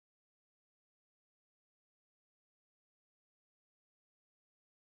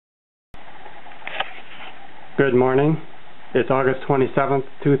Good morning. It's August 27th,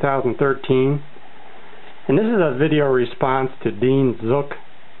 2013, and this is a video response to Dean Zook,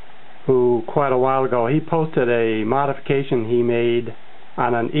 who quite a while ago he posted a modification he made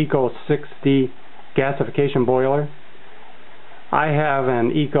on an Eko 60 gasification boiler. I have an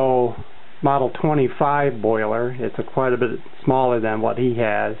Eko Model 25 boiler. It's quite a bit smaller than what he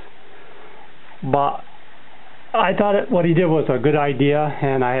has, but I thought what he did was a good idea,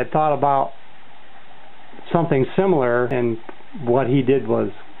 and I had thought about something similar, and what he did was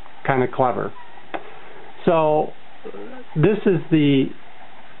kind of clever. So this is the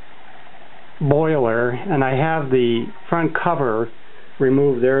boiler, and I have the front cover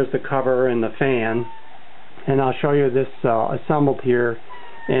removed. There's the cover and the fan, and I'll show you this assembled here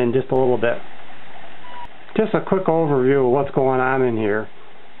in just a little bit. Just a quick overview of what's going on in here.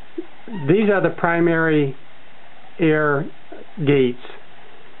 These are the primary air gates,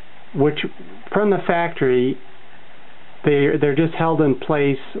 which from the factory they're just held in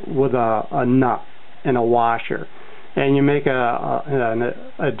place with a nut and a washer, and you make an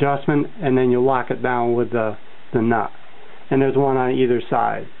adjustment and then you lock it down with the nut, and there's one on either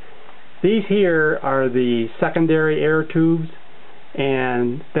side. These here are the secondary air tubes,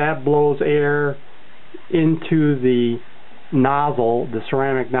 and that blows air into the nozzle, the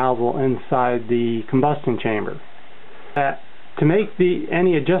ceramic nozzle inside the combustion chamber. To make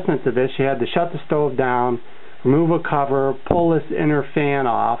any adjustment to this, you had to shut the stove down, remove a cover, pull this inner fan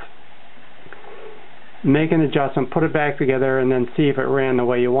off, make an adjustment, put it back together, and then see if it ran the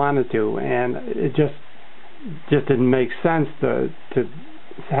way you wanted to. And it just didn't make sense to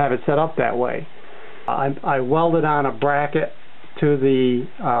have it set up that way. I welded on a bracket to the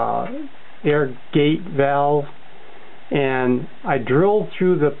air gate valve, and I drilled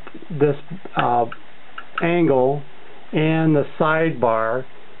through this angle and the sidebar,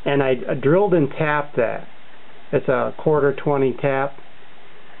 and I drilled and tapped that. It's a 1/4-20 tap,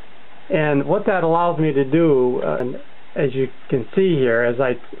 and what that allows me to do, as you can see here, as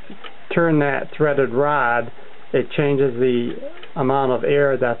I turn that threaded rod, it changes the amount of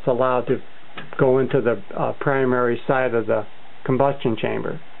air that's allowed to go into the primary side of the combustion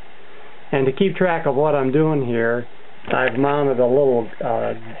chamber. And to keep track of what I'm doing here, I've mounted a little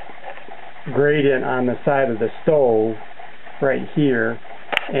gradient on the side of the stove right here,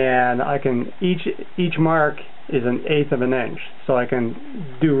 and I can each mark is 1/8 of an inch, so I can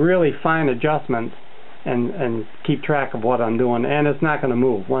do really fine adjustments and keep track of what I'm doing, and it's not going to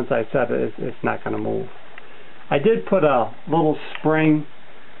move. Once I set it, it's not going to move. I did put a little spring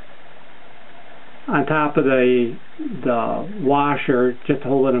on top of the washer just to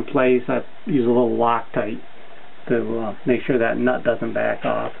hold it in place. I use a little Loctite to make sure that nut doesn't back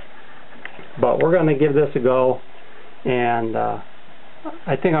off. But we're going to give this a go, and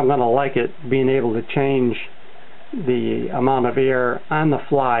I think I'm going to like it, being able to change the amount of air on the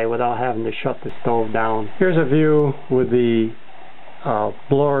fly without having to shut the stove down. Here's a view with the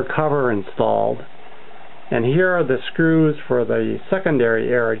blower cover installed, and here are the screws for the secondary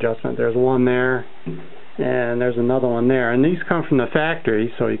air adjustment. There's one there, and there's another one there, and these come from the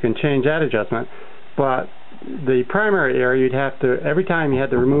factory, so you can change that adjustment. But the primary air, you'd have to, every time you had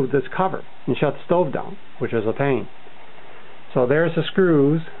to remove this cover and shut the stove down, which is a pain. So there's the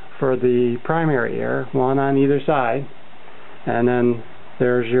screws for the primary air, one on either side, and then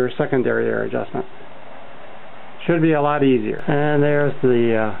there's your secondary air adjustment. Should be a lot easier. And there's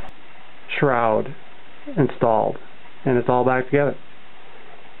the shroud installed, and it's all back together.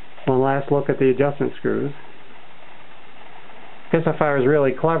 One last look at the adjustment screws. I guess if I was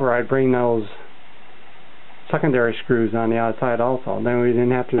really clever, I'd bring those secondary screws on the outside also. Then we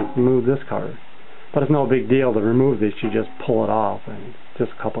didn't have to remove this cover. But it's no big deal to remove this. You just pull it off, and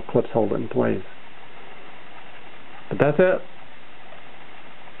just a couple clips hold it in place. But that's it.